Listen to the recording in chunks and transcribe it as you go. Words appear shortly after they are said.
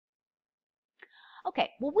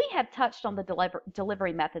Okay, well, we have touched on the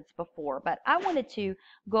delivery methods before, but I wanted to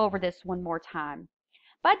go over this one more time.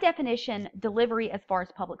 By definition, delivery as far as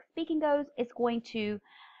public speaking goes is going to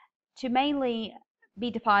mainly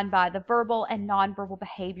be defined by the verbal and nonverbal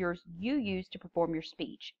behaviors you use to perform your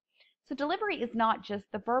speech. So delivery is not just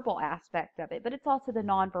the verbal aspect of it, but it's also the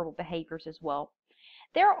nonverbal behaviors as well.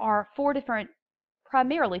 There are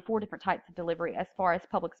primarily four different types of delivery as far as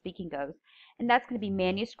public speaking goes, and that's going to be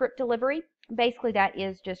manuscript delivery. Basically, that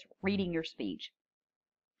is just reading your speech.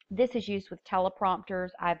 This is used with teleprompters.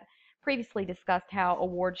 I've previously discussed how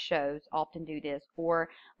award shows often do this, or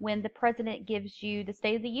when the president gives you the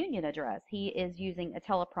State of the Union address, he is using a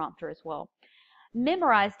teleprompter as well.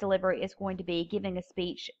 Memorized delivery is going to be giving a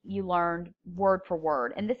speech you learned word for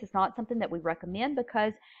word, and this is not something that we recommend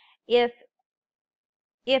because if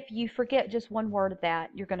you forget just one word of that,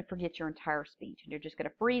 you're going to forget your entire speech and you're just going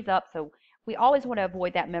to freeze up. So we always want to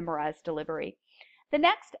avoid that memorized delivery. The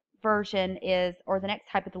next version is, or the next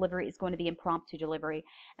type of delivery is going to be impromptu delivery.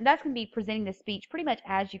 And that's going to be presenting the speech pretty much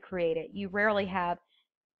as you create it. You rarely have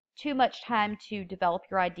too much time to develop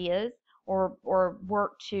your ideas or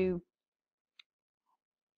work to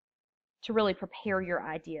really prepare your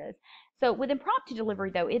ideas. So with impromptu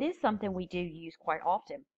delivery, though, it is something we do use quite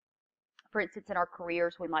often. For instance, in our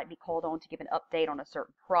careers, we might be called on to give an update on a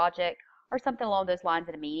certain project or something along those lines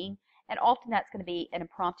in a meeting. And often that's going to be an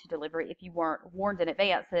impromptu delivery if you weren't warned in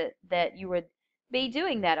advance that you would be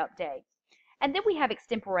doing that update. And then we have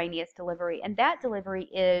extemporaneous delivery, and that delivery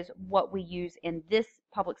is what we use in this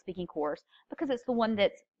public speaking course because it's the one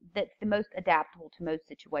that's the most adaptable to most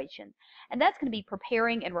situations. And that's going to be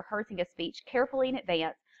preparing and rehearsing a speech carefully in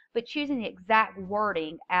advance, but choosing the exact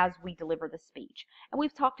wording as we deliver the speech. And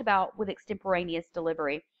we've talked about with extemporaneous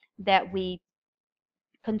delivery that we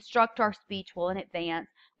construct our speech well in advance.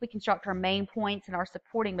 We construct our main points and our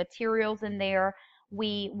supporting materials in there.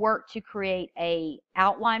 We work to create a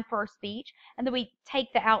outline for our speech, and then we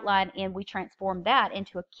take the outline and we transform that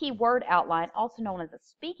into a keyword outline, also known as a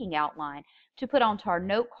speaking outline, to put onto our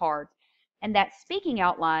note cards. And that speaking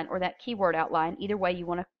outline or that keyword outline, either way you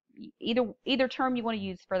want to, either term you want to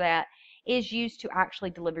use for that, is used to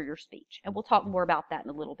actually deliver your speech. And we'll talk more about that in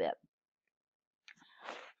a little bit.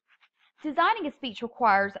 Designing a speech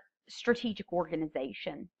requires strategic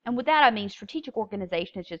organization. And with that, I mean strategic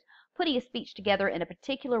organization is just putting a speech together in a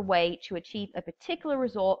particular way to achieve a particular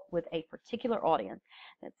result with a particular audience.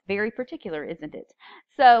 That's very particular, isn't it?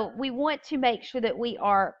 So we want to make sure that we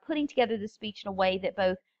are putting together the speech in a way that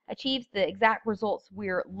both achieves the exact results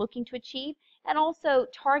we're looking to achieve and also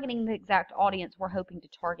targeting the exact audience we're hoping to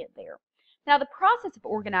target there. Now, the process of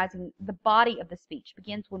organizing the body of the speech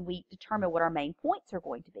begins when we determine what our main points are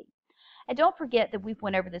going to be. And don't forget that we've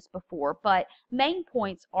went over this before, but main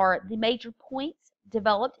points are the major points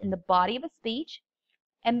developed in the body of a speech,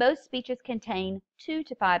 and most speeches contain 2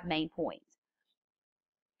 to 5 main points.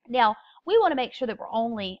 Now, we want to make sure that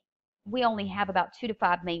we only have about 2 to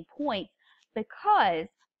 5 main points because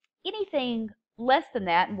anything less than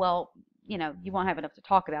that, and well, you won't have enough to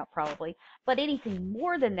talk about probably, but anything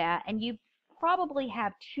more than that, and you probably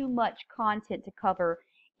have too much content to cover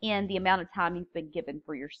in the amount of time you've been given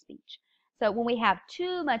for your speech. So when we have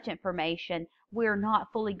too much information, we're not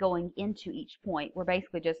fully going into each point. We're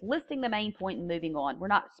basically just listing the main point and moving on. We're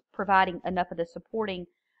not providing enough of the supporting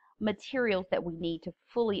materials that we need to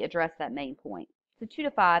fully address that main point. So 2 to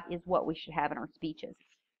 5 is what we should have in our speeches.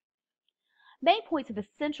 Main points are the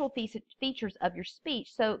central features of your speech,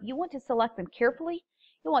 so you want to select them carefully,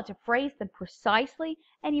 you want to phrase them precisely,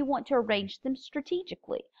 and you want to arrange them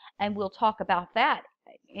strategically. And we'll talk about that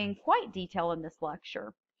in quite detail in this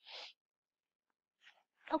lecture.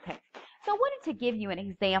 Okay, so I wanted to give you an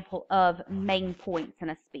example of main points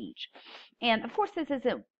in a speech. And of course, this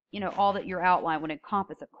isn't, all that your outline would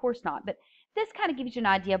encompass, of course not, but this kind of gives you an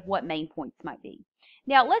idea of what main points might be.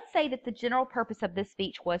 Now, let's say that the general purpose of this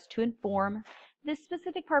speech was to inform. This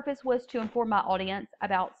specific purpose was to inform my audience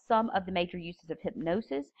about some of the major uses of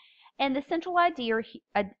hypnosis. And the central idea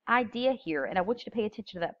here, and I want you to pay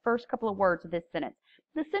attention to that first couple of words of this sentence.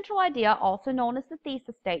 The central idea, also known as the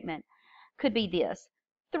thesis statement, could be this.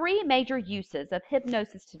 3 major uses of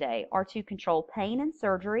hypnosis today are to control pain in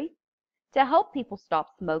surgery, to help people stop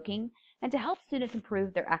smoking, and to help students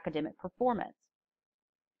improve their academic performance.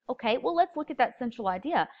 Okay, well, let's look at that central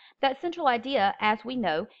idea. That central idea, as we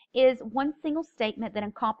know, is one single statement that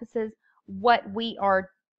encompasses what we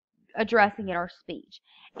are addressing in our speech.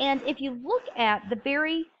 And if you look at the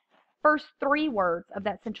very first 3 words of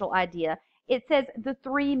that central idea, it says the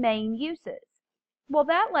 3 main uses. Well,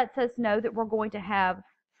 that lets us know that we're going to have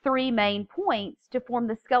 3 main points to form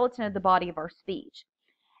the skeleton of the body of our speech.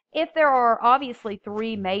 If there are obviously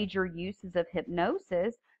three major uses of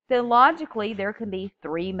hypnosis, then logically there can be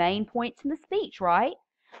three main points in the speech, right?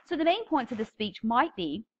 So the main points of the speech might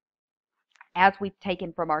be, as we've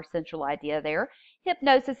taken from our central idea there,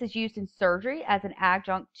 hypnosis is used in surgery as an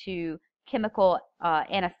adjunct to chemical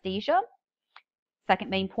anesthesia. Second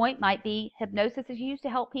main point might be hypnosis is used to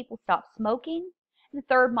help people stop smoking. And the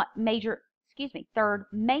third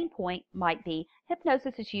main point might be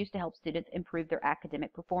hypnosis is used to help students improve their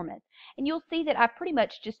academic performance. And you'll see that I pretty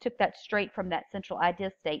much just took that straight from that central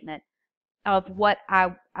idea statement of what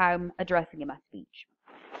I'm addressing in my speech.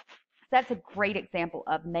 So that's a great example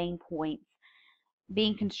of main points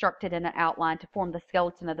being constructed in an outline to form the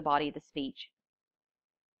skeleton of the body of the speech.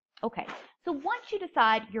 Okay, so once you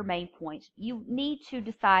decide your main points, you need to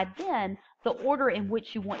decide then the order in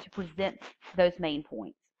which you want to present those main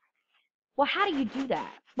points. Well, how do you do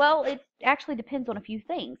that? Well, it actually depends on a few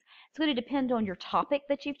things. It's going to depend on your topic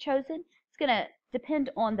that you've chosen. It's going to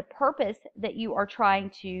depend on the purpose that you are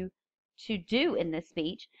trying to do in this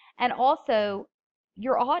speech, and also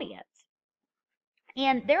your audience.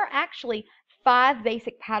 And there are actually 5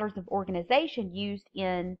 basic patterns of organization used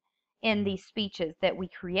in these speeches that we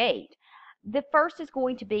create. The first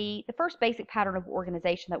basic pattern of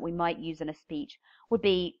organization that we might use in a speech would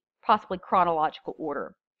be possibly chronological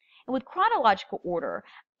order. And with chronological order,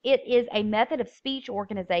 it is a method of speech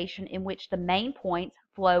organization in which the main points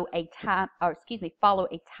follow a time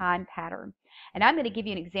pattern. And I'm going to give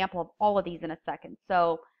you an example of all of these in a second.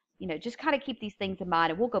 So, just kind of keep these things in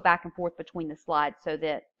mind, and we'll go back and forth between the slides so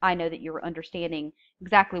that I know that you're understanding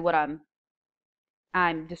exactly what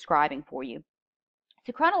I'm describing for you.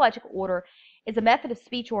 So chronological order is a method of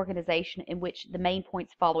speech organization in which the main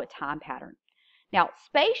points follow a time pattern. Now,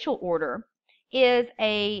 spatial order is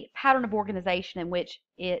a pattern of organization in which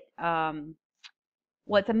it's a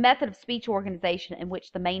method of speech organization in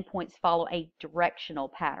which the main points follow a directional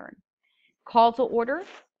pattern. Causal order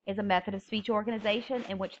is a method of speech organization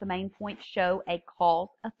in which the main points show a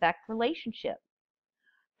cause-effect relationship.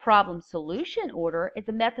 Problem solution order is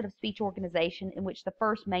a method of speech organization in which the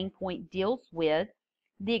first main point deals with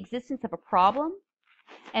the existence of a problem,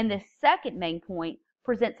 and the second main point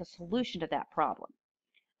presents a solution to that problem.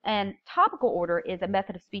 And topical order is a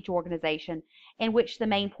method of speech organization in which the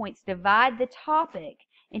main points divide the topic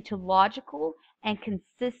into logical and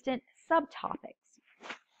consistent subtopics.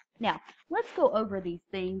 Now, let's go over these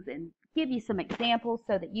things and give you some examples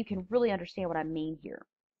so that you can really understand what I mean here.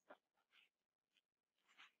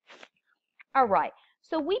 All right,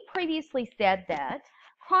 so we previously said that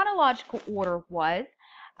chronological order was,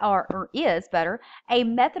 or is better, a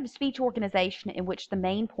method of speech organization in which the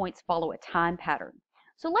main points follow a time pattern.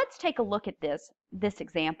 So let's take a look at this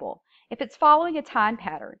example. If it's following a time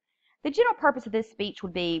pattern, the general purpose of this speech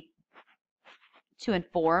would be to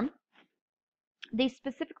inform. The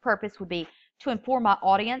specific purpose would be to inform my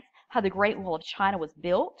audience how the Great Wall of China was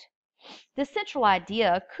built. The central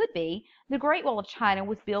idea could be the Great Wall of China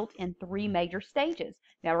was built in 3 major stages.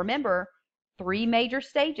 Now remember, 3 major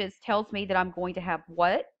stages tells me that I'm going to have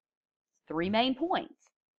what? 3 main points.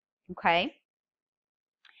 Okay?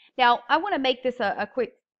 Now, I want to make this a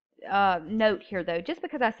quick note here, though. Just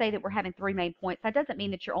because I say that we're having 3 main points, that doesn't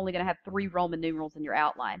mean that you're only going to have 3 Roman numerals in your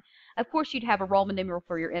outline. Of course, you'd have a Roman numeral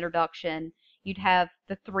for your introduction. You'd have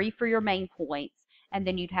the 3 for your main points, and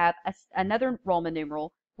then you'd have another Roman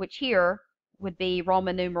numeral, which here would be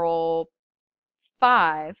Roman numeral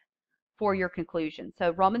 5 for your conclusion.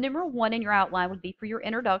 So Roman numeral 1 in your outline would be for your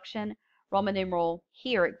introduction. Roman numeral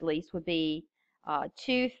here, at least, would be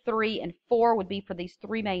 2, 3, and 4 would be for these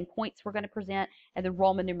 3 main points we're going to present, and then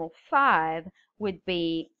Roman numeral 5 would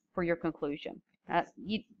be for your conclusion.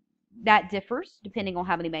 That differs depending on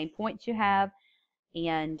how many main points you have,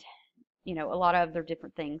 and a lot of other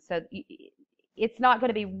different things. So it's not going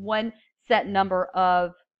to be one set number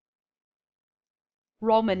of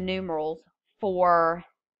Roman numerals for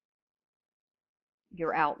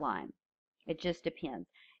your outline. It just depends.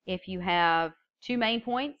 If you have 2 main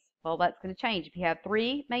points, well, that's going to change. If you have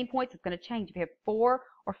 3 main points, it's going to change. If you have 4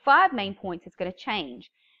 or 5 main points, it's going to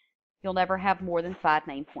change. You'll never have more than 5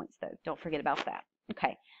 main points, though. Don't forget about that.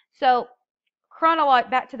 Okay, so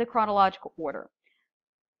back to the chronological order.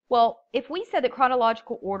 Well, if we said that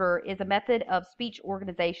chronological order is a method of speech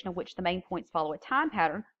organization in which the main points follow a time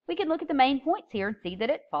pattern, we can look at the main points here and see that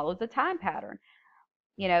it follows a time pattern.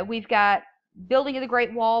 We've got building of the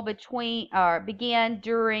Great Wall began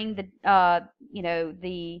during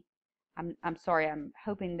the I'm sorry, I'm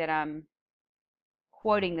hoping that I'm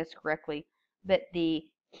quoting this correctly, but the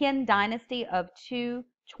Qin dynasty of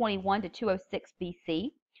 221 to 206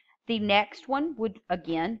 BC. The next one would,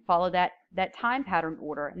 again, follow that time pattern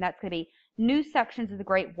order, and that's going to be new sections of the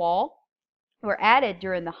Great Wall were added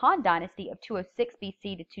during the Han Dynasty of 206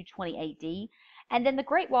 BC to 220 AD, and then the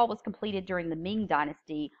Great Wall was completed during the Ming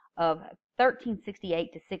Dynasty of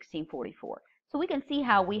 1368 to 1644. So we can see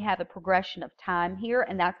how we have a progression of time here,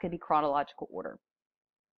 and that's going to be chronological order.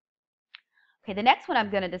 Okay, the next one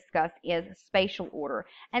I'm going to discuss is spatial order.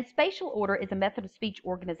 And spatial order is a method of speech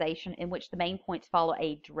organization in which the main points follow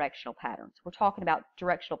a directional pattern. So we're talking about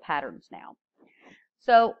directional patterns now.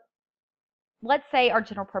 So let's say our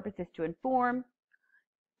general purpose is to inform.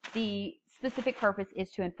 The specific purpose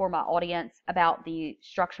is to inform my audience about the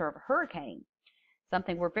structure of a hurricane,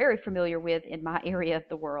 something we're very familiar with in my area of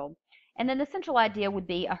the world. And then the central idea would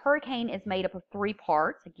be a hurricane is made up of 3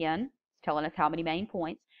 parts. Again, it's telling us how many main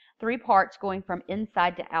points. 3 parts going from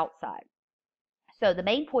inside to outside. So the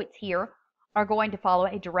main points here are going to follow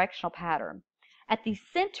a directional pattern. At the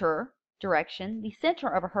center direction, the center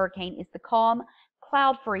of a hurricane is the calm,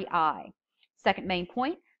 cloud-free eye. Second main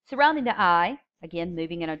point, surrounding the eye, again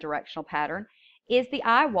moving in a directional pattern, is the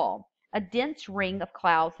eye wall, a dense ring of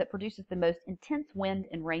clouds that produces the most intense wind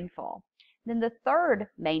and rainfall. Then the third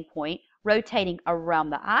main point, rotating around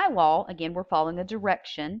the eye wall, again we're following a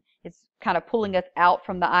direction. It's kind of pulling us out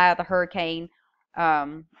from the eye of the hurricane,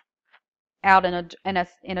 out in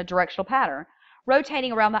a directional pattern.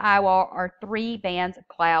 Rotating around the eye wall are 3 bands of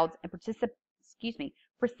clouds and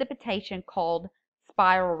precipitation called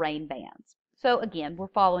spiral rain bands. So again, we're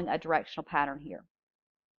following a directional pattern here.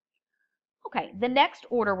 Okay, the next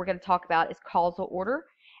order we're going to talk about is causal order,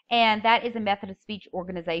 and that is a method of speech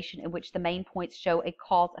organization in which the main points show a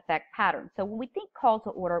cause-effect pattern. So when we think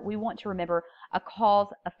causal order, we want to remember a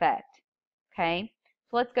cause-effect. Okay,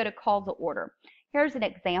 so let's go to causal order. Here's an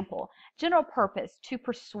example. General purpose, to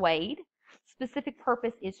persuade. Specific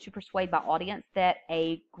purpose is to persuade my audience that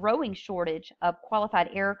a growing shortage of qualified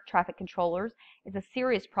air traffic controllers is a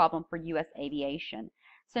serious problem for U.S. aviation.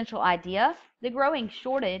 Central idea, the growing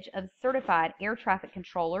shortage of certified air traffic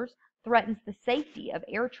controllers threatens the safety of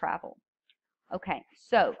air travel. Okay,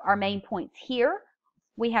 so our main points here,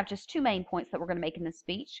 we have just 2 main points that we're going to make in this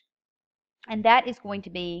speech, and that is going to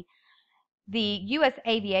be the U.S.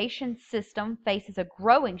 aviation system faces a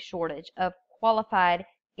growing shortage of qualified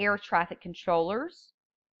air traffic controllers.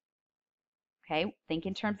 Okay, think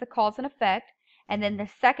in terms of cause and effect. And then the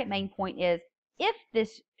second main point is, if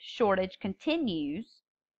this shortage continues,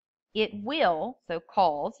 it will, so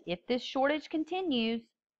cause, if this shortage continues,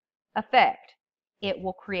 effect, it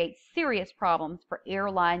will create serious problems for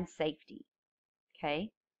airline safety. Okay,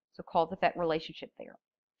 so cause-effect relationship there.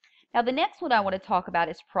 Now the next one I want to talk about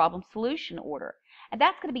is problem-solution order. And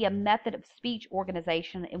that's going to be a method of speech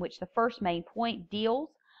organization in which the first main point deals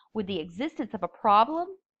with the existence of a problem,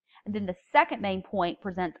 and then the second main point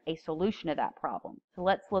presents a solution to that problem. So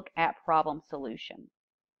let's look at problem-solution.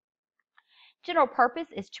 General purpose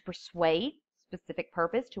is to persuade. Specific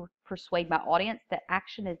purpose, to persuade my audience that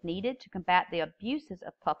action is needed to combat the abuses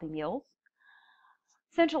of puppy mills.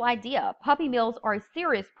 Central idea, puppy mills are a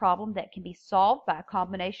serious problem that can be solved by a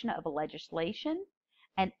combination of legislation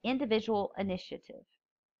and individual initiative.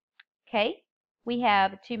 Okay, we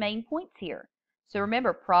have 2 main points here. So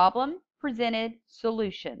remember, problem presented,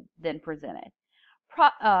 solution then presented.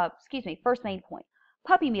 First main point.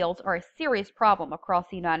 Puppy mills are a serious problem across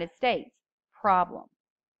the United States. Problem.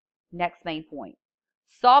 Next main point.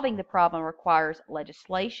 Solving the problem requires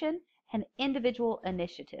legislation and individual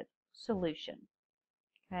initiative. Solution.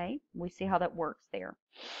 Okay, we see how that works there.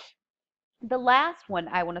 The last one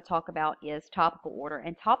I want to talk about is topical order.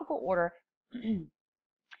 And topical order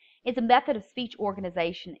is a method of speech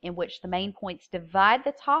organization in which the main points divide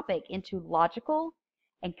the topic into logical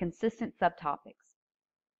and consistent subtopics.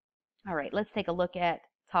 All right, let's take a look at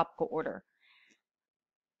topical order.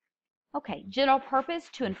 Okay, general purpose,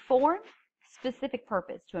 to inform. Specific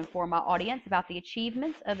purpose, to inform my audience about the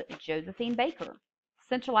achievements of Josephine Baker.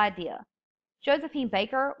 Central idea. Josephine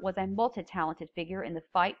Baker was a multi-talented figure in the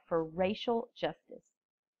fight for racial justice.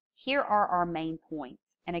 Here are our main points.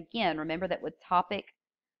 And again, remember that with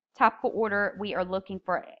topical order, we are looking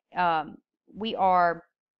for, we are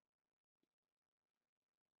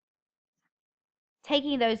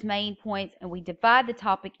taking those main points and we divide the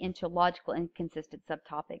topic into logical and consistent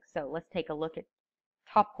subtopics. So let's take a look at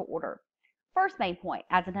topical order. First main point,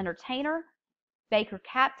 as an entertainer, Baker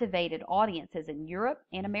captivated audiences in Europe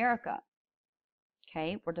and America.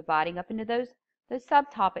 Okay, we're dividing up into those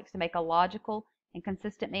subtopics to make a logical and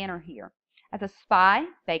consistent manner here. As a spy,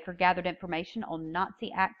 Baker gathered information on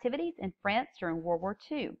Nazi activities in France during World War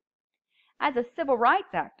II. As a civil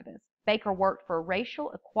rights activist, Baker worked for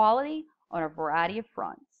racial equality on a variety of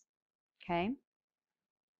fronts. Okay.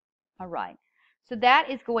 All right. So that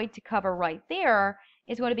is going to cover right there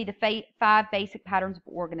is going to be the 5 basic patterns of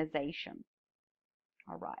organization.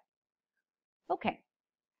 All right. Okay.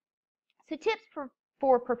 So tips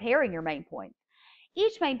for preparing your main points.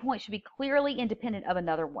 Each main point should be clearly independent of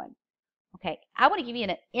another one. Okay, I want to give you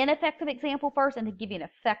an ineffective example first and then give you an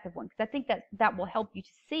effective one because I think that will help you to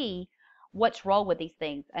see what's wrong with these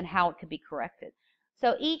things and how it could be corrected.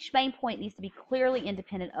 So each main point needs to be clearly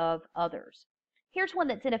independent of others. Here's one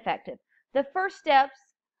that's ineffective. The first step,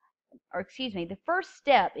 it should say,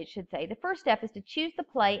 the first step is to choose the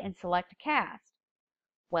play and select a cast.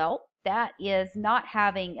 Well, that is not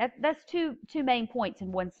having, that's two main points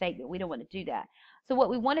in one statement. We don't want to do that. So what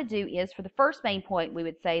we want to do is for the first main point, we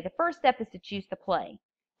would say the first step is to choose the play.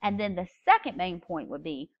 And then the second main point would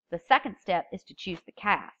be the second step is to choose the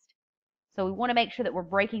cast. So we want to make sure that we're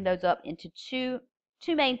breaking those up into two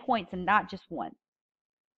main points and not just one,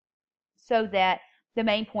 so that the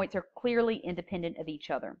main points are clearly independent of each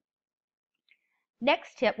other.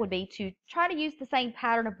 Next tip would be to try to use the same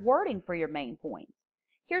pattern of wording for your main points.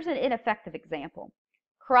 Here's an ineffective example.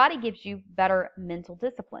 Karate gives you better mental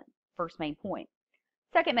discipline. First main point.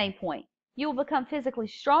 Second main point. You will become physically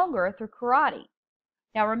stronger through karate.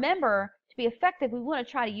 Now remember, to be effective, we want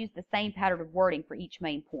to try to use the same pattern of wording for each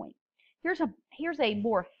main point. Here's a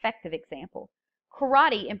more effective example.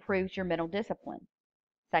 Karate improves your mental discipline.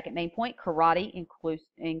 Second main point, karate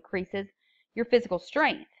increases your physical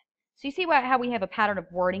strength. So you see how we have a pattern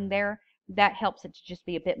of wording there? That helps it to just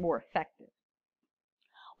be a bit more effective.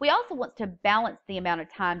 We also want to balance the amount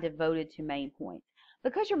of time devoted to main points.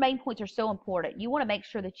 Because your main points are so important, you want to make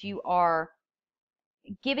sure that you are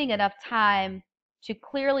giving enough time to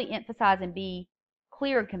clearly emphasize and be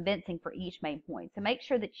clear and convincing for each main point. So make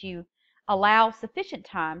sure that you allow sufficient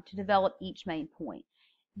time to develop each main point.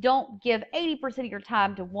 Don't give 80% of your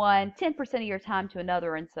time to one, 10% of your time to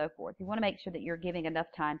another, and so forth. You want to make sure that you're giving enough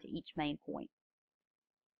time to each main point.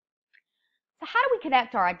 So how do we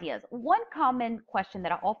connect our ideas? One common question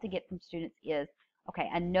that I often get from students is, okay,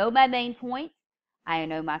 I know my main points, I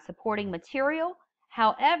know my supporting material,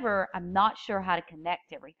 however, I'm not sure how to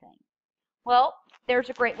connect everything. Well,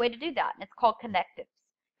 there's a great way to do that, and it's called connectives.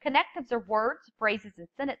 Connectives are words, phrases, and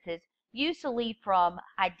sentences used to lead from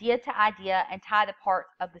idea to idea and tie the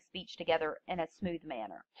parts of the speech together in a smooth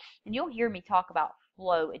manner. And you'll hear me talk about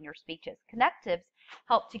flow in your speeches. Connectives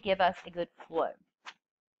help to give us a good flow.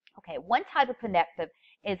 Okay, one type of connective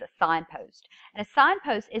is a signpost. And a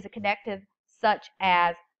signpost is a connective such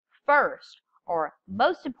as first or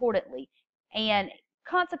most importantly, and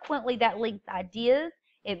consequently that links ideas,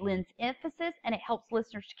 it lends emphasis, and it helps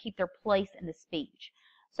listeners to keep their place in the speech.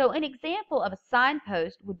 So an example of a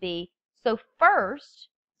signpost would be, so first,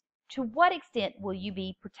 to what extent will you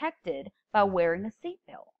be protected by wearing a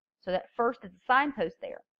seatbelt? So that first is a signpost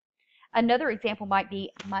there. Another example might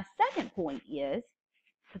be, my second point is,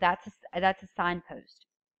 so that's a signpost.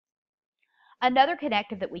 Another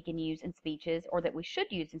connective that we can use in speeches, or that we should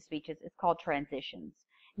use in speeches, is called transitions.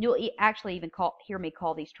 You'll actually even hear me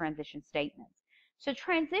call these transition statements. So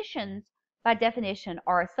transitions, by definition,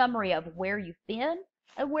 are a summary of where you've been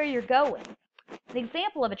and where you're going. An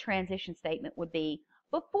example of a transition statement would be,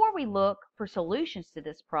 before we look for solutions to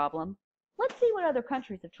this problem, let's see what other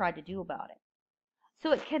countries have tried to do about it.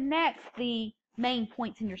 So it connects the main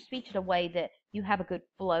points in your speech in a way that you have a good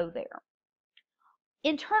flow there.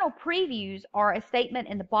 Internal previews are a statement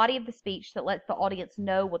in the body of the speech that lets the audience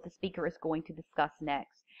know what the speaker is going to discuss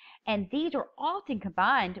next. And these are often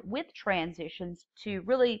combined with transitions to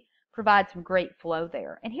really provide some great flow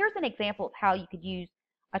there. And here's an example of how you could use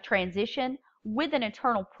a transition with an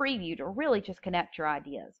internal preview to really just connect your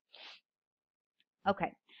ideas.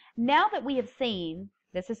 Okay, now that we have seen,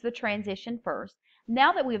 this is the transition first,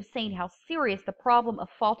 now that we have seen how serious the problem of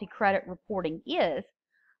faulty credit reporting is,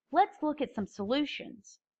 let's look at some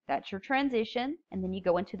solutions. That's your transition, and then you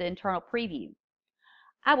go into the internal preview.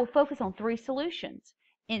 I will focus on 3 solutions: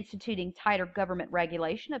 instituting tighter government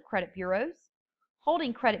regulation of credit bureaus,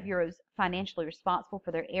 holding credit bureaus financially responsible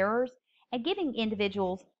for their errors, and giving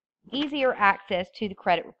individuals easier access to the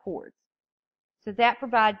credit reports. So that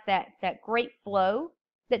provides that great flow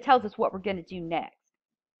that tells us what we're going to do next.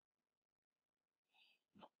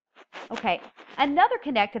 Okay, another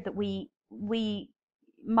connective that we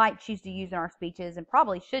might choose to use in our speeches, and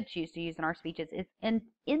probably should choose to use in our speeches, is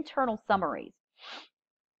internal summaries.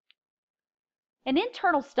 An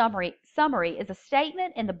internal summary is a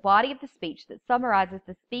statement in the body of the speech that summarizes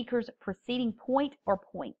the speaker's preceding point or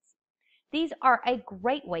points. These are a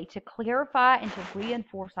great way to clarify and to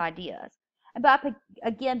reinforce ideas. And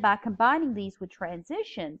again, by combining these with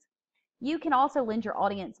transitions, You can also lead your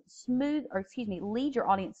audience smoothly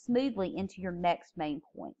into your next main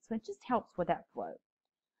point. So it just helps with that flow.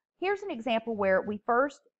 Here's an example where we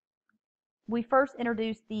first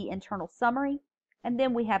introduce the internal summary, and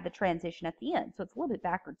then we have the transition at the end. So it's a little bit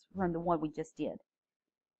backwards from the one we just did.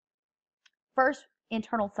 First,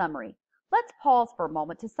 internal summary. Let's pause for a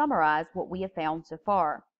moment to summarize what we have found so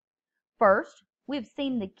far. First, we've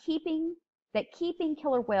seen that keeping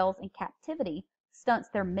killer whales in captivity stunts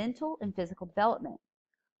their mental and physical development.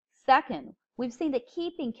 Second, we've seen that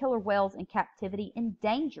keeping killer whales in captivity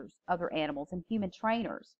endangers other animals and human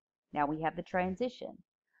trainers. Now we have the transition.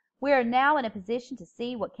 We are now in a position to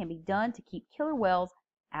see what can be done to keep killer whales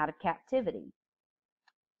out of captivity.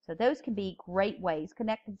 So those can be great ways.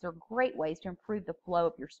 Connectives are great ways to improve the flow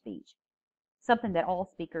of your speech. Something that all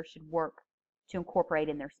speakers should work to incorporate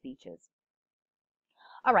in their speeches.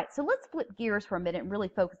 All right, so let's flip gears for a minute and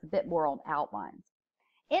really focus a bit more on outlines.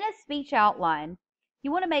 In a speech outline,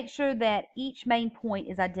 you want to make sure that each main point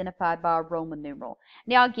is identified by a Roman numeral.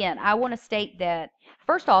 Now again, I want to state that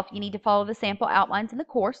first off, you need to follow the sample outlines in the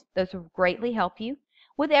course. Those will greatly help you.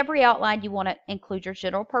 With every outline, you want to include your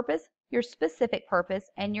general purpose, your specific purpose,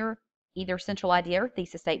 and your either central idea or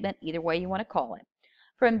thesis statement, either way you want to call it.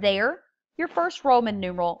 From there, your first Roman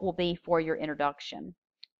numeral will be for your introduction.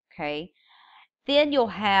 Okay. Then you'll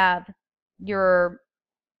have your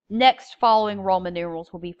next following Roman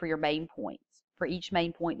numerals will be for your main points, for each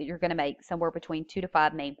main point that you're going to make, somewhere between 2 to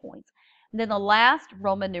 5 main points. And then the last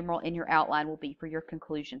Roman numeral in your outline will be for your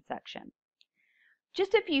conclusion section.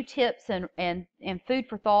 Just a few tips and food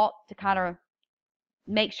for thought to kind of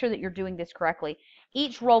make sure that you're doing this correctly.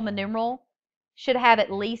 Each Roman numeral should have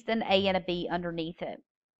at least an A and a B underneath it,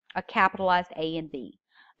 a capitalized A and B.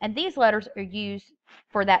 And these letters are used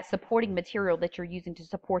for that supporting material that you're using to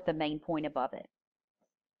support the main point above it.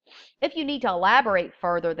 If you need to elaborate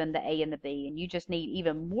further than the A and the B, and you just need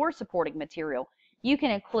even more supporting material, you can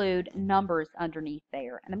include numbers underneath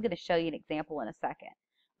there. And I'm going to show you an example in a second.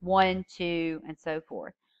 1, 2, and so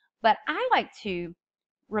forth. But I like to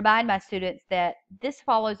remind my students that this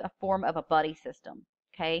follows a form of a buddy system.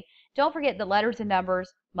 Okay? Don't forget the letters and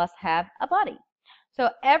numbers must have a buddy. So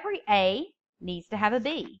every A needs to have a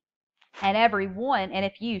B. And every one, and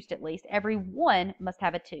if used at least, every one must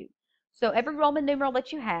have a 2. So every Roman numeral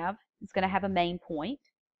that you have is going to have a main point.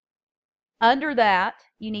 Under that,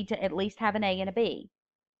 you need to at least have an A and a B.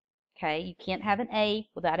 Okay, you can't have an A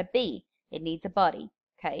without a B. It needs a buddy.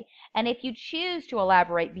 Okay, and if you choose to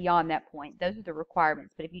elaborate beyond that point, those are the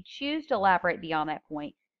requirements. But if you choose to elaborate beyond that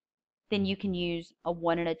point, then you can use a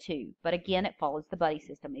 1 and a 2. But again, it follows the buddy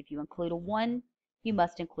system. If you include a 1, you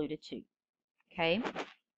must include a 2. Okay,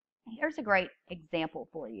 here's a great example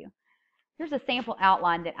for you. Here's a sample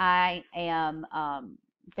outline that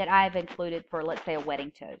I've included for, let's say, a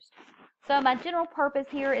wedding toast. So my general purpose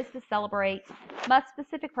here is to celebrate. My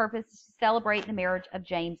specific purpose is to celebrate the marriage of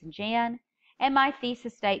James and Jan. And my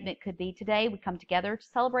thesis statement could be, today we come together to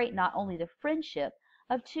celebrate not only the friendship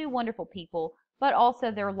of two wonderful people, but also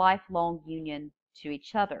their lifelong union to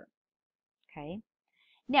each other. Okay.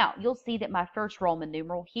 Now, you'll see that my first Roman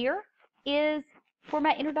numeral here is for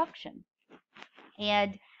my introduction.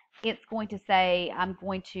 And it's going to say, I'm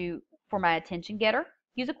going to, for my attention getter,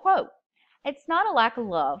 use a quote. It's not a lack of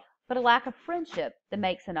love, but a lack of friendship that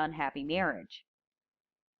makes an unhappy marriage.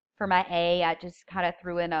 For my A, I just kind of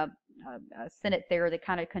threw in a sentence there that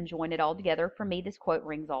kind of conjoined it all together. For me, this quote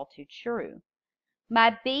rings all too true.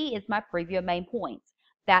 My B is my preview of main points.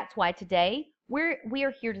 That's why today we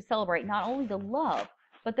are here to celebrate not only the love,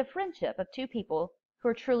 but the friendship of two people who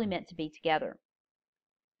are truly meant to be together.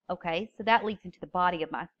 Okay, so that leads into the body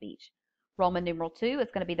of my speech. Roman numeral 2 is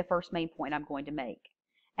going to be the first main point I'm going to make.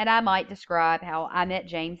 And I might describe how I met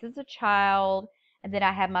James as a child, and then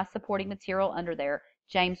I have my supporting material under there.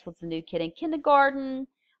 James was the new kid in kindergarten.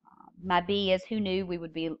 My B is who knew we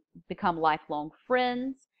would become lifelong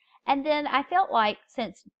friends. And then I felt like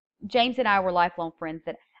since James and I were lifelong friends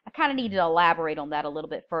that I kind of needed to elaborate on that a little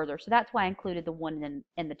bit further. So that's why I included the 1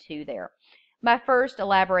 and the 2 there. My first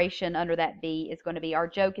elaboration under that B is going to be, our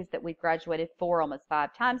joke is that we've graduated 4, almost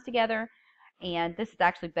 5 times together. And this is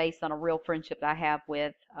actually based on a real friendship that I have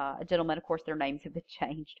with a gentleman. Of course, their names have been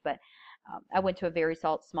changed, but I went to a very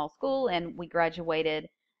small school, and we graduated.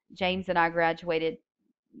 James and I graduated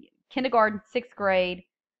kindergarten, 6th grade.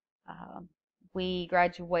 We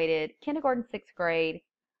graduated kindergarten, 6th grade,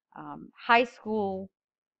 high school,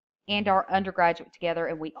 and our undergraduate together,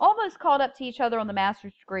 and we almost caught up to each other on the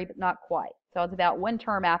master's degree, but not quite. So I was about 1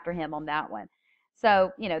 term after him on that one.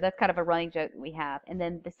 So, you know, that's kind of a running joke that we have. And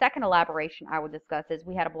then the second elaboration I would discuss is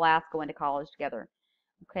we had a blast going to college together.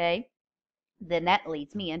 Okay? Then that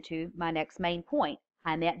leads me into my next main point.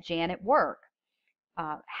 I met Jan at work.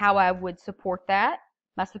 How I would support that,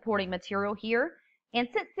 my supporting material here. And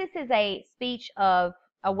since this is a speech of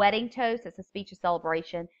a wedding toast, it's a speech of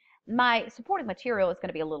celebration, my supporting material is going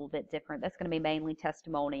to be a little bit different. That's going to be mainly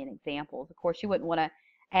testimony and examples. Of course, you wouldn't want to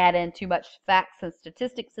add in too much facts and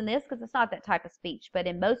statistics in this because it's not that type of speech. But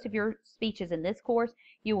in most of your speeches in this course,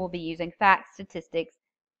 you will be using facts, statistics,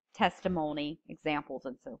 testimony, examples,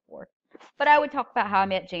 and so forth. But I would talk about how I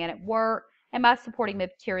met Jan at work, and my supporting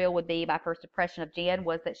material would be my first impression of Jan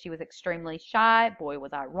was that she was extremely shy. Boy,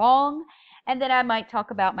 was I wrong. And then I might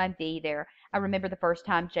talk about my B there. I remember the first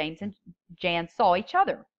time James and Jan saw each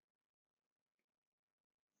other.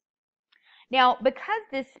 Now, because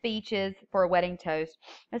this speech is for a wedding toast,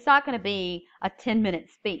 it's not going to be a 10-minute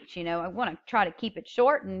speech. You know, I want to try to keep it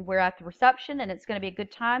short, and we're at the reception, and it's going to be a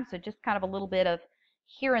good time. So just kind of a little bit of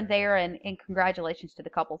here and there, and congratulations to the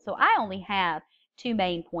couple. So I only have 2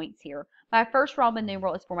 main points here. My first Roman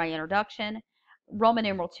numeral is for my introduction. Roman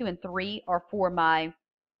numeral 2 and 3 are for my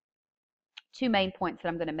 2 main points that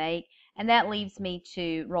I'm going to make. And that leaves me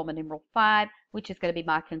to Roman numeral 5, which is going to be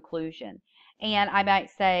my conclusion. And I might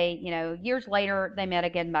say, you know, years later, they met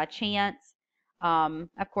again by chance.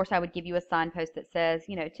 Of course, I would give you a signpost that says,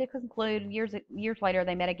 you know, to conclude, years later,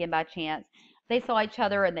 they met again by chance. They saw each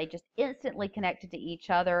other and they just instantly connected to each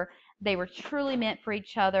other. They were truly meant for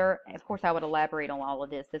each other. Of course, I would elaborate on all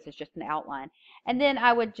of this. This is just an outline. And then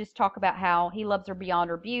I would just talk about how he loves her beyond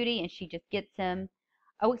her beauty and she just gets him.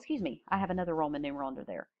 Oh, excuse me. I have another Roman numeral under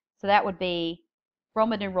there. So that would be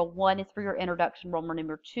Roman numeral 1 is for your introduction. Roman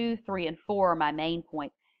numeral 2, 3, and 4 are my main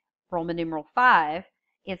points. Roman numeral 5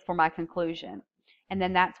 is for my conclusion. And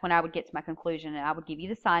then that's when I would get to my conclusion, and I would give you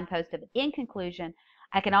the signpost of in conclusion.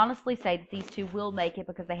 I can honestly say that these two will make it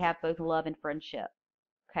because they have both love and friendship.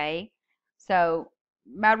 Okay? So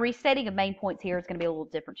my restating of main points here is going to be a little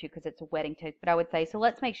different too because it's a wedding toast. But I would say, so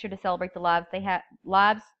let's make sure to celebrate the lives they have.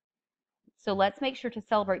 So let's make sure to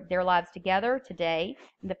celebrate their lives together today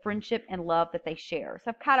and the friendship and love that they share. So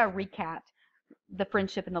I've kind of recapped the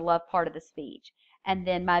friendship and the love part of the speech. And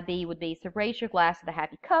then my B would be, so raise your glass to the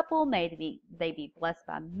happy couple. May they be blessed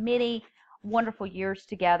by many wonderful years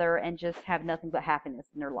together and just have nothing but happiness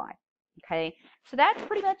in their life. Okay, so that's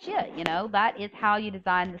pretty much it. You know, that is how you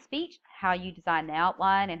design the speech, how you design the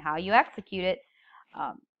outline, and how you execute it.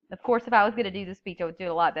 Of course, if I was going to do the speech, I would do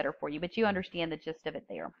it a lot better for you, but you understand the gist of it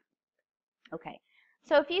there. Okay,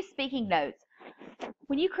 so a few speaking notes.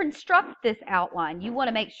 When you construct this outline, you want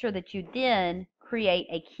to make sure that you then create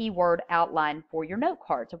a keyword outline for your note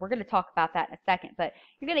card. So we're going to talk about that in a second, but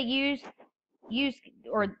you're going to use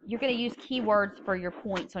keywords for your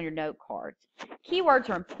points on your note cards. Keywords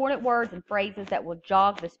are important words and phrases that will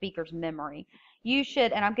jog the speaker's memory. You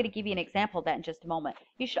should, and I'm going to give you an example of that in just a moment.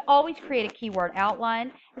 You should always create a keyword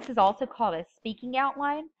outline. This is also called a speaking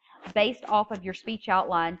outline, based off of your speech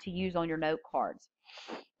outline to use on your note cards.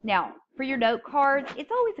 Now, for your note cards,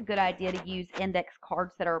 it's always a good idea to use index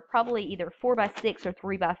cards that are probably either 4x6 or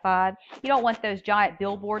 3x5. You don't want those giant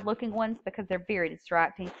billboard looking ones because they're very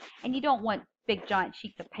distracting. And you don't want big giant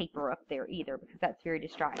sheets of paper up there either because that's very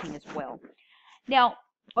distracting as well. Now,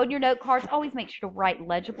 on your note cards, always make sure to write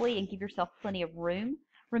legibly and give yourself plenty of room.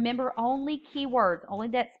 Remember, only keywords, only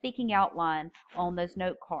that speaking outline on those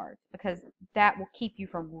note cards because that will keep you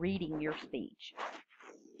from reading your speech.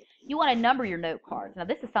 You want to number your note cards. Now,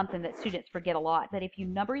 this is something that students forget a lot, but if you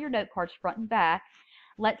number your note cards front and back,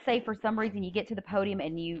 let's say for some reason you get to the podium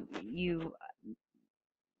and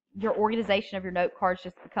your organization of your note cards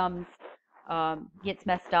just becomes, gets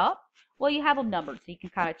messed up, well, you have them numbered so you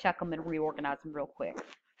can kind of check them and reorganize them real quick.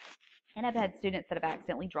 And I've had students that have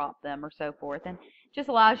accidentally dropped them or so forth. And it just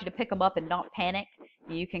allows you to pick them up and not panic.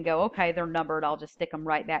 You can go, okay, they're numbered. I'll just stick them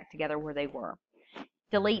right back together where they were.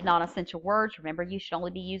 Delete non-essential words. Remember, you should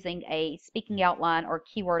only be using a speaking outline or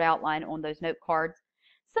keyword outline on those note cards.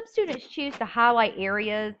 Some students choose to highlight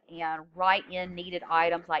areas and write in needed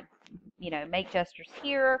items like, you know, make gestures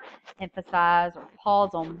here, emphasize or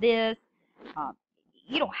pause on this.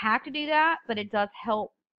 You don't have to do that, but it does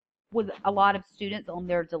help with a lot of students on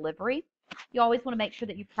their delivery. You always want to make sure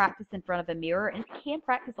that you practice in front of a mirror and you can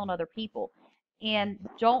practice on other people. And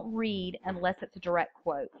don't read unless it's a direct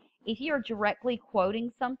quote. If you're directly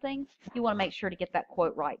quoting something, you want to make sure to get that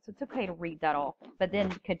quote right. So it's okay to read that off, but then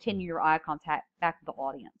continue your eye contact back with the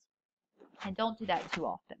audience. And don't do that too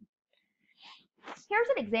often. Here's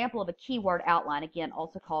an example of a keyword outline, again,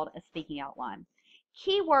 also called a speaking outline.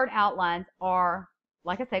 Keyword outlines are,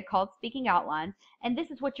 like I said, called speaking outlines, and this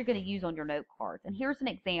is what you're going to use on your note cards. And here's an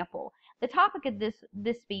example. The topic of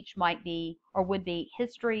this speech might be, or would be,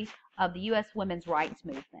 history of the U.S. women's rights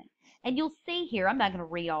movement. And you'll see here, I'm not going to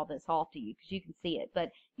read all this off to you because you can see it, but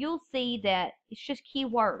you'll see that it's just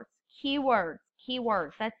keywords, keywords,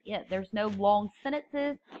 keywords. That's it. There's no long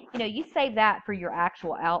sentences. You know, you save that for your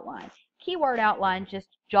actual outline. Keyword outline just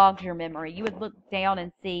jogs your memory. You would look down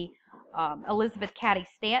and see Elizabeth Cady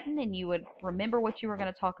Stanton, and you would remember what you were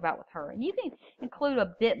going to talk about with her. And you can include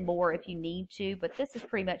a bit more if you need to, but this is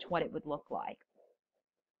pretty much what it would look like.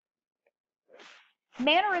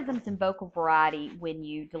 Mannerisms and vocal variety when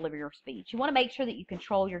you deliver your speech. You want to make sure that you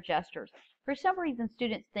control your gestures. For some reason,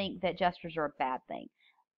 students think that gestures are a bad thing.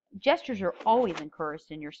 Gestures are always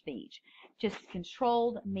encouraged in your speech. Just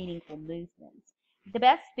controlled, meaningful movements. The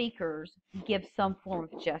best speakers give some form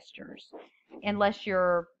of gestures, unless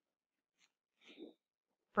you're,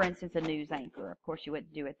 for instance, a news anchor. Of course, you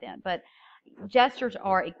wouldn't do it then. But gestures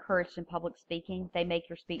are encouraged in public speaking. They make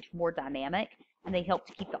your speech more dynamic, and they help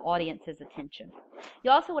to keep the audience's attention.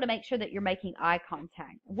 You also want to make sure that you're making eye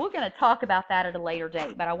contact. We're going to talk about that at a later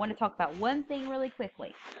date, but I want to talk about one thing really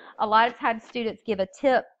quickly. A lot of times students give a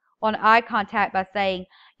tip on eye contact by saying,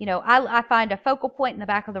 you know, I find a focal point in the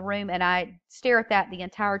back of the room and I stare at that the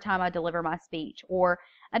entire time I deliver my speech. Or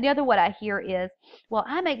another what I hear is, well,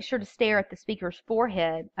 I make sure to stare at the speaker's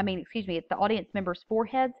forehead, at the audience members'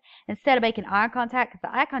 foreheads instead of making eye contact, because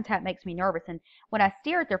the eye contact makes me nervous. And when I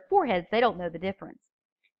stare at their foreheads, they don't know the difference.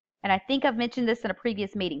 And I think I've mentioned this in a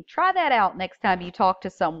previous meeting. Try that out next time you talk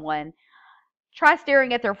to someone. Try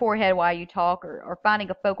staring at their forehead while you talk, or finding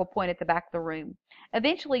a focal point at the back of the room.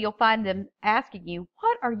 Eventually, you'll find them asking you,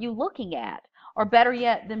 what are you looking at? Or better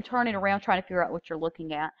yet, them turning around trying to figure out what you're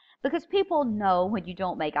looking at. Because people know when you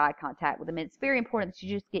don't make eye contact with them. And it's very important that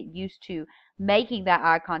you just get used to making that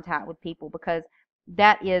eye contact with people, because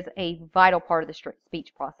that is a vital part of the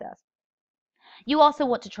speech process. You also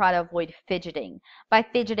want to try to avoid fidgeting. By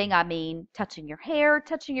fidgeting, I mean touching your hair,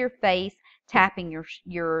 touching your face, tapping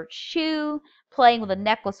your shoe, playing with a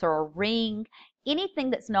necklace or a ring. Anything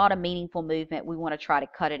that's not a meaningful movement, we want to try to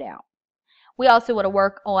cut it out. We also want to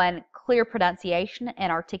work on clear pronunciation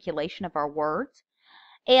and articulation of our words.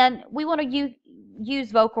 And we want to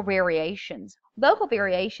use vocal variations. Vocal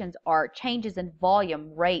variations are changes in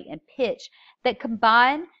volume, rate, and pitch that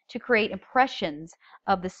combine to create impressions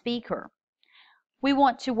of the speaker. We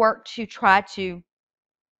want to work to try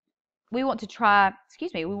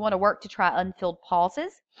unfilled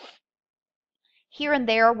pauses here and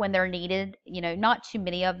there when they're needed, you know, not too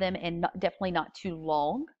many of them and definitely not too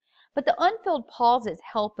long. But the unfilled pauses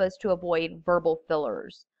help us to avoid verbal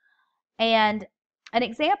fillers. And an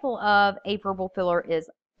example of a verbal filler is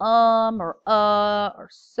or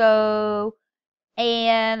so,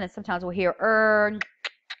 and sometimes we'll hear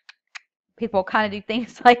People kind of do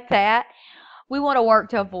things like that. We want to work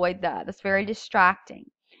to avoid that. That's very distracting.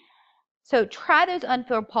 So try those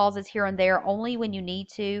unfilled pauses here and there only when you need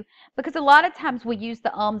to, because a lot of times we use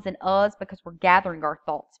the ums and uhs because we're gathering our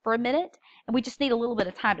thoughts for a minute, and we just need a little bit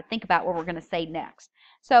of time to think about what we're going to say next.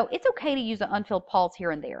 So it's okay to use an unfilled pause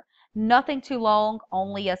here and there. Nothing too long,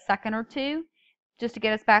 only a second or two, just to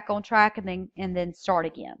get us back on track and then start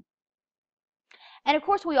again. And of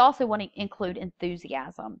course, we also want to include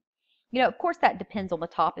enthusiasm. You know, of course, that depends on the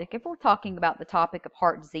topic. If we're talking about the topic of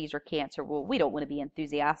heart disease or cancer, well, we don't want to be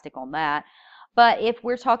enthusiastic on that. But if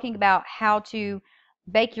we're talking about how to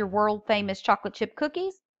bake your world famous chocolate chip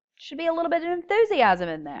cookies, should be a little bit of enthusiasm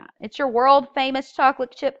in that. It's your world famous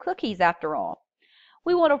chocolate chip cookies after all.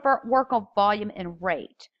 We want to work on volume and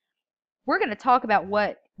rate. We're going to talk about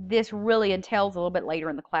what this really entails a little bit later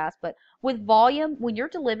in the class, but with volume, when you're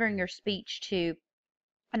delivering your speech to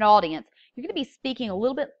an audience, you're going to be speaking a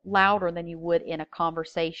little bit louder than you would in a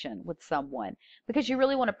conversation with someone, because you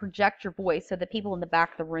really want to project your voice so that people in the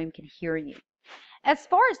back of the room can hear you. As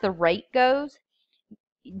far as the rate goes,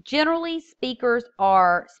 generally speakers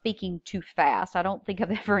are speaking too fast. I don't think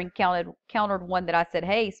I've ever encountered one that I said,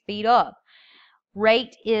 hey, speed up.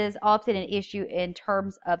 Rate is often an issue in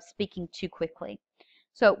terms of speaking too quickly.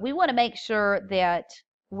 So we want to make sure that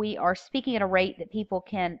we are speaking at a rate that people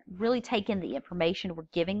can really take in the information we're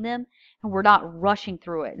giving them, and we're not rushing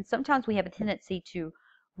through it. And sometimes we have a tendency to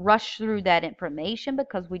rush through that information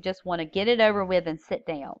because we just want to get it over with and sit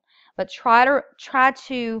down. But try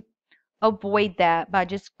to avoid that by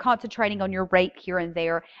just concentrating on your rate here and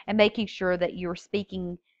there and making sure that you're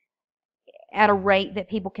speaking at a rate that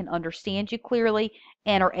people can understand you clearly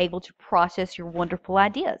and are able to process your wonderful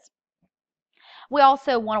ideas. We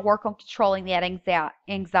also want to work on controlling that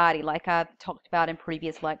anxiety, like I've talked about in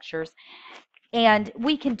previous lectures. And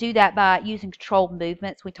we can do that by using controlled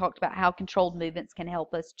movements. We talked about how controlled movements can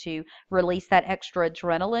help us to release that extra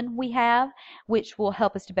adrenaline we have, which will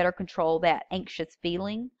help us to better control that anxious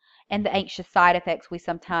feeling and the anxious side effects we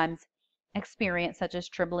sometimes experience, such as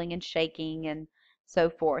trembling and shaking and so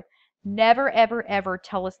forth. Never, ever, ever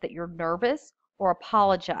tell us that you're nervous or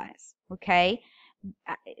apologize, okay?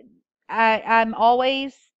 I, I'm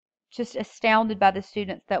always just astounded by the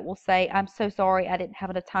students that will say, I'm so sorry, I didn't have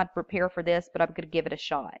enough time to prepare for this, but I'm going to give it a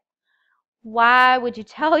shot. Why would you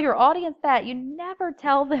tell your audience that? You never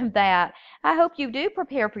tell them that. I hope you do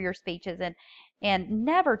prepare for your speeches and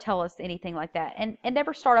never tell us anything like that. And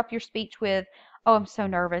never start off your speech with, "Oh, I'm so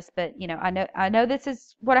nervous, but you know, I know this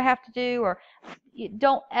is what I have to do," or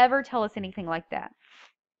don't ever tell us anything like that.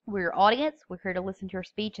 We're your audience. We're here to listen to your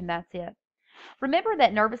speech, and that's it. Remember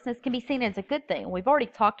that nervousness can be seen as a good thing. We've already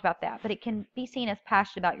talked about that, but it can be seen as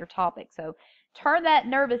passionate about your topic. So turn that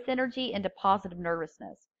nervous energy into positive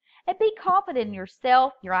nervousness. And be confident in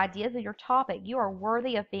yourself, your ideas, and your topic. You are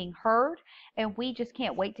worthy of being heard, and we just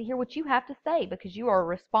can't wait to hear what you have to say because you are a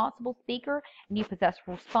responsible speaker and you possess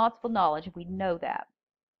responsible knowledge, and we know that.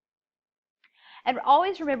 And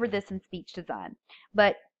always remember this in speech design.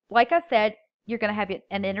 But like I said, you're going to have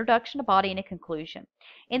an introduction, a body, and a conclusion.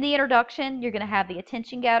 In the introduction, you're going to have the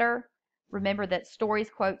attention getter. Remember that stories,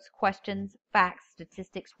 quotes, questions, facts,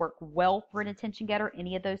 statistics work well for an attention getter,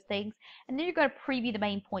 any of those things. And then you're going to preview the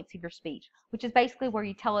main points of your speech, which is basically where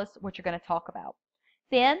you tell us what you're going to talk about.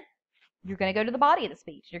 Then you're going to go to the body of the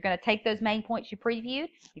speech. You're going to take those main points you previewed,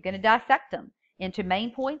 you're going to dissect them into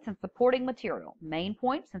main points and supporting material. Main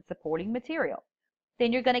points and supporting material.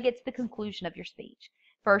 Then you're going to get to the conclusion of your speech.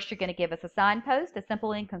 First, you're going to give us a signpost, a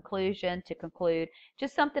simple in conclusion to conclude,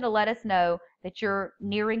 just something to let us know that you're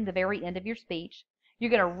nearing the very end of your speech.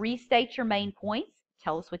 You're going to restate your main points,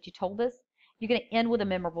 tell us what you told us. You're going to end with a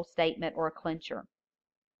memorable statement or a clincher.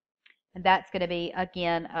 And that's going to be,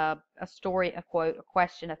 again, a story, a quote, a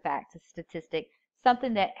question, a fact, a statistic,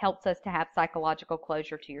 something that helps us to have psychological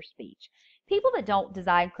closure to your speech. People that don't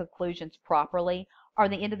design conclusions properly are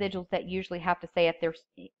the individuals that usually have to say at their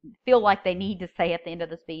feel like they need to say at the end of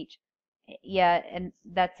the speech, yeah, and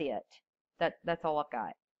that's it. That's all I've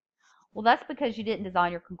got. Well, that's because you didn't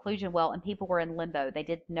design your conclusion well and people were in limbo. They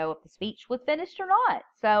didn't know if the speech was finished or not.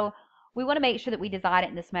 So we want to make sure that we design it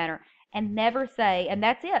in this manner and never say, and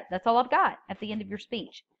that's it. That's all I've got at the end of your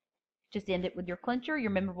speech. Just end it with your clincher,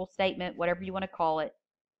 your memorable statement, whatever you want to call it.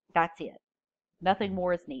 That's it. Nothing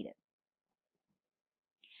more is needed.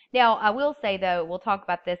 Now, I will say, though, we'll talk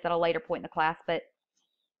about this at a later point in the class, but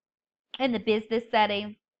in the business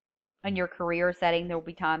setting, in your career setting, there will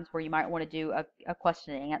be times where you might want to do a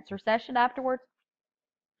question and answer session afterwards.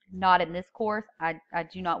 Not in this course. I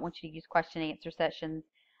do not want you to use question and answer sessions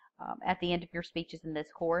at the end of your speeches in this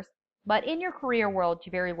course. But in your career world,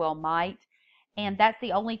 you very well might. And that's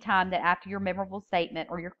the only time that after your memorable statement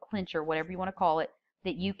or your clincher, whatever you want to call it,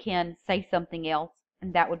 that you can say something else.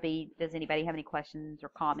 And that would be, does anybody have any questions or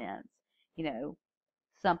comments? You know,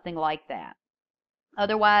 something like that.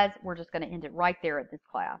 Otherwise, we're just going to end it right there at this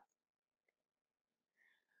class.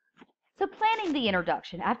 So planning the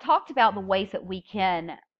introduction. I've talked about the ways that we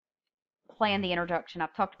can plan the introduction.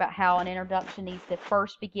 I've talked about how an introduction needs to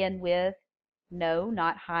first begin with, no,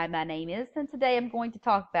 not hi, my name is, and today I'm going to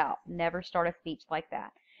talk about. Never start a speech like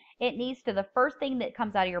that. It needs to, the first thing that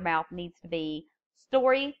comes out of your mouth needs to be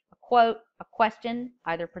story, a quote, a question,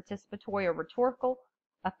 either participatory or rhetorical,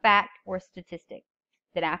 a fact, or a statistic.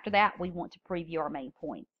 Then after that, we want to preview our main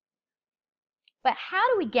points. But how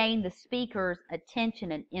do we gain the speaker's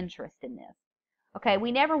attention and interest in this? Okay,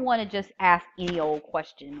 we never want to just ask any old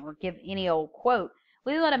question or give any old quote.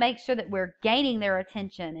 We want to make sure that we're gaining their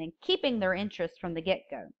attention and keeping their interest from the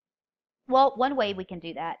get-go. Well, one way we can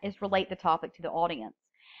do that is relate the topic to the audience.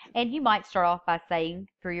 And you might start off by saying,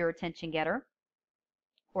 through your attention getter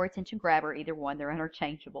or attention grabber, either one, they're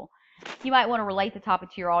interchangeable. You might want to relate the topic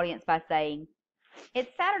to your audience by saying,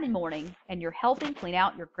 it's Saturday morning and you're helping clean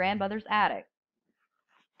out your grandmother's attic.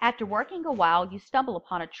 After working a while, you stumble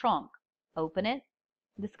upon a trunk. Open it,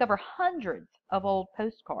 discover hundreds of old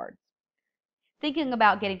postcards. Thinking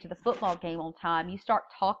about getting to the football game on time, you start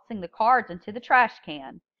tossing the cards into the trash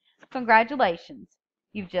can. Congratulations,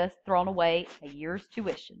 you've just thrown away a year's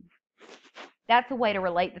tuition. That's a way to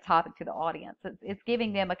relate the topic to the audience. It's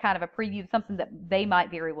giving them a kind of a preview of something that they might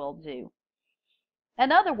very well do.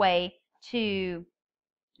 Another way to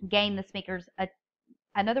gain the speaker's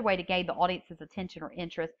another way to gain the audience's attention or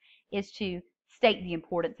interest is to state the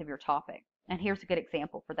importance of your topic. And here's a good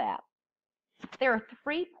example for that. There are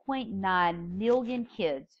 3.9 million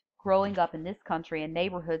kids growing up in this country in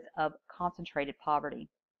neighborhoods of concentrated poverty.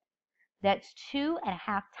 That's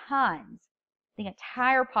 2.5 times the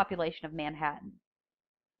entire population of Manhattan.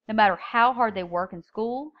 No matter how hard they work in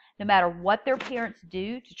school, no matter what their parents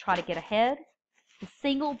do to try to get ahead, the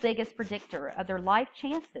single biggest predictor of their life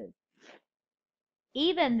chances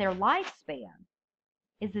Even their lifespan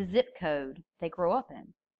is the zip code they grow up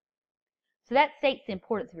in. So that states the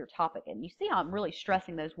importance of your topic. And you see how I'm really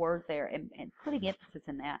stressing those words there and putting emphasis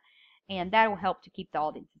in that. And that will help to keep the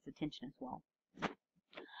audience's attention as well.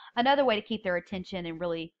 Another way to keep their attention and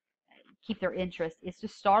really keep their interest is to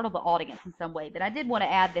startle the audience in some way. But I did want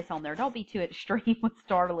to add this on there. Don't be too extreme with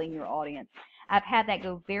startling your audience. I've had that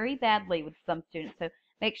go very badly with some students. So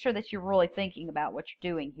make sure that you're really thinking about what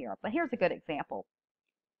you're doing here. But here's a good example.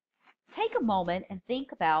 Take a moment and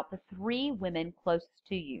think about the 3 women closest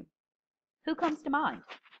to you. Who comes to mind?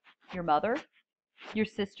 Your mother, your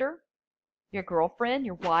sister, your girlfriend,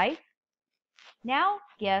 your wife? Now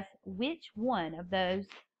guess which one of those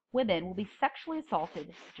women will be sexually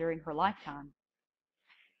assaulted during her lifetime.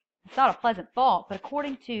 It's not a pleasant thought, but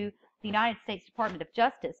according to the United States Department of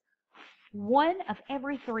Justice, 1 of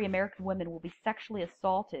every 3 American women will be sexually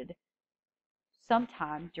assaulted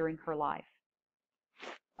sometime during her life.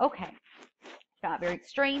 Okay, it's not very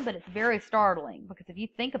extreme, but it's very startling, because if you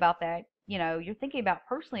think about that, you're thinking about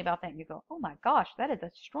personally about that and you go, oh my gosh, that is a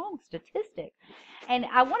strong statistic. And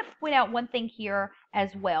I want to point out one thing here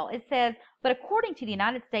as well. It says, but according to the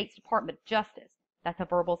United States Department of Justice, that's a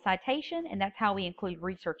verbal citation, and that's how we include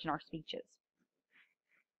research in our speeches.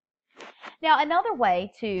 Now, another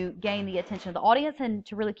way to gain the attention of the audience and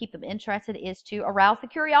to really keep them interested is to arouse the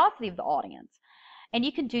curiosity of the audience. And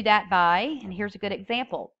you can do that by, and here's a good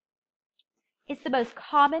example. It's the most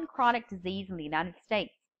common chronic disease in the United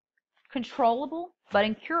States. Controllable but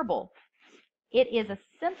incurable. It is a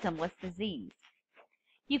symptomless disease.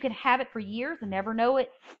 You can have it for years and never know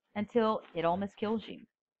it until it almost kills you.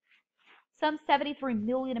 Some 73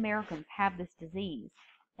 million Americans have this disease,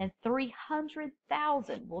 and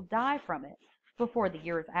 300,000 will die from it before the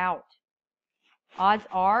year is out. Odds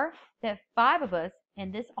are that 5 of us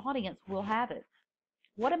in this audience will have it.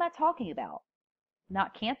 What am I talking about?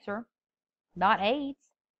 Not cancer, not AIDS,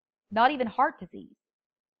 not even heart disease.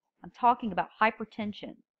 I'm talking about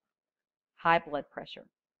hypertension, high blood pressure.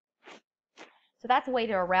 So that's a way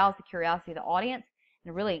to arouse the curiosity of the audience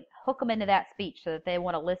and really hook them into that speech so that they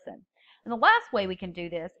want to listen. And the last way we can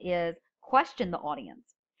do this is question the audience.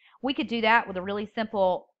 We could do that with a really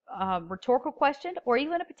simple rhetorical question or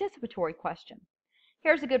even a participatory question.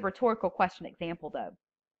 Here's a good rhetorical question example, though.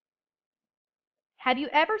 Have you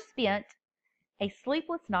ever spent a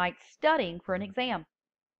sleepless night studying for an exam?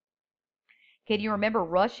 Can you remember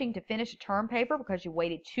rushing to finish a term paper because you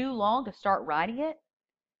waited too long to start writing it?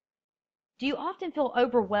 Do you often feel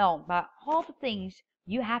overwhelmed by all the things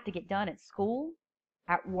you have to get done at school,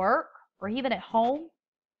 at work, or even at home?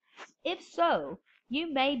 If so,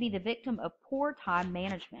 you may be the victim of poor time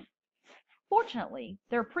management. Fortunately,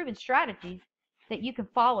 there are proven strategies that you can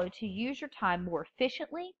follow to use your time more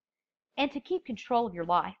efficiently and to keep control of your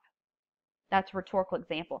life. That's a rhetorical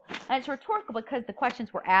example. And it's rhetorical because the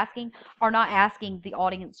questions we're asking are not asking the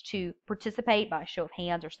audience to participate by a show of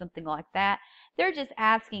hands or something like that. They're just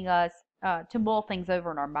asking us to mull things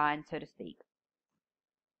over in our mind, so to speak.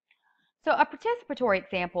 So a participatory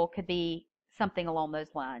example could be something along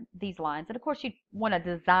these lines. And of course, you'd want to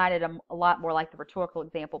design it a lot more like the rhetorical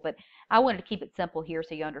example, but I wanted to keep it simple here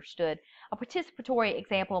so you understood. A participatory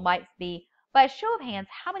example might be, by a show of hands,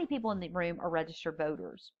 how many people in the room are registered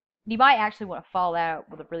voters? You might actually want to follow that out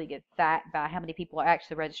with a really good fact by how many people are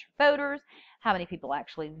actually registered voters, how many people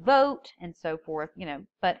actually vote, and so forth,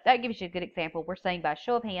 But that gives you a good example. We're saying by a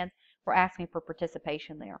show of hands, we're asking for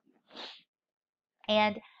participation there.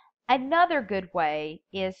 And another good way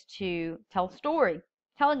is to tell a story.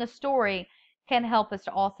 Telling a story can help us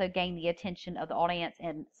to also gain the attention of the audience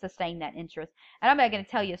and sustain that interest. And I'm not going to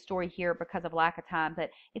tell you a story here because of lack of time, but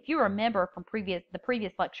if you remember from the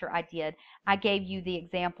previous lecture I did, I gave you the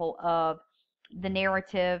example of the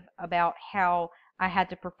narrative about how I had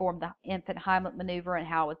to perform the infant Heimlich maneuver and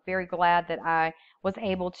how I was very glad that I was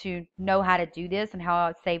able to know how to do this and how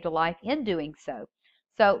I saved a life in doing so.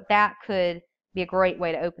 So that could be a great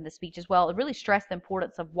way to open the speech as well. It really stressed the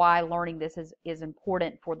importance of why learning this is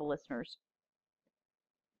important for the listeners.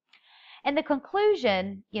 And the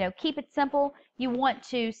conclusion, keep it simple. You want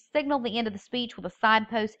to signal the end of the speech with a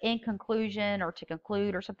signpost in conclusion or to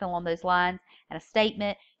conclude or something along those lines and a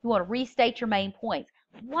statement. You want to restate your main points.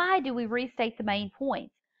 Why do we restate the main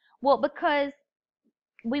points? Well, because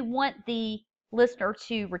we want the listener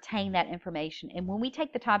to retain that information. And when we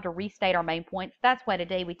take the time to restate our main points, that's why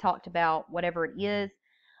today we talked about whatever it is,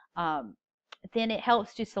 then it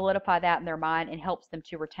helps to solidify that in their mind and helps them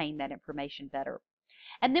to retain that information better.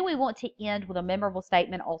 And then we want to end with a memorable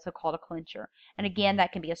statement, also called a clincher. And again,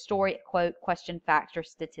 that can be a story, a quote, question, fact, or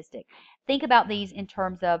statistic. Think about these in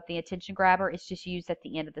terms of the attention grabber. It's just used at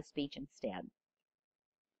the end of the speech instead.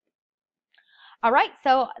 All right,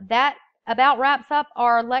 so that about wraps up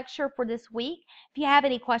our lecture for this week. If you have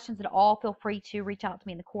any questions at all, feel free to reach out to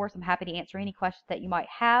me in the course. I'm happy to answer any questions that you might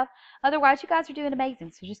have. Otherwise, you guys are doing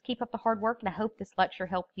amazing. So just keep up the hard work, and I hope this lecture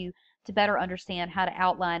helped you to better understand how to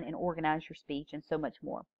outline and organize your speech and so much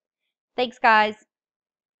more. Thanks, guys.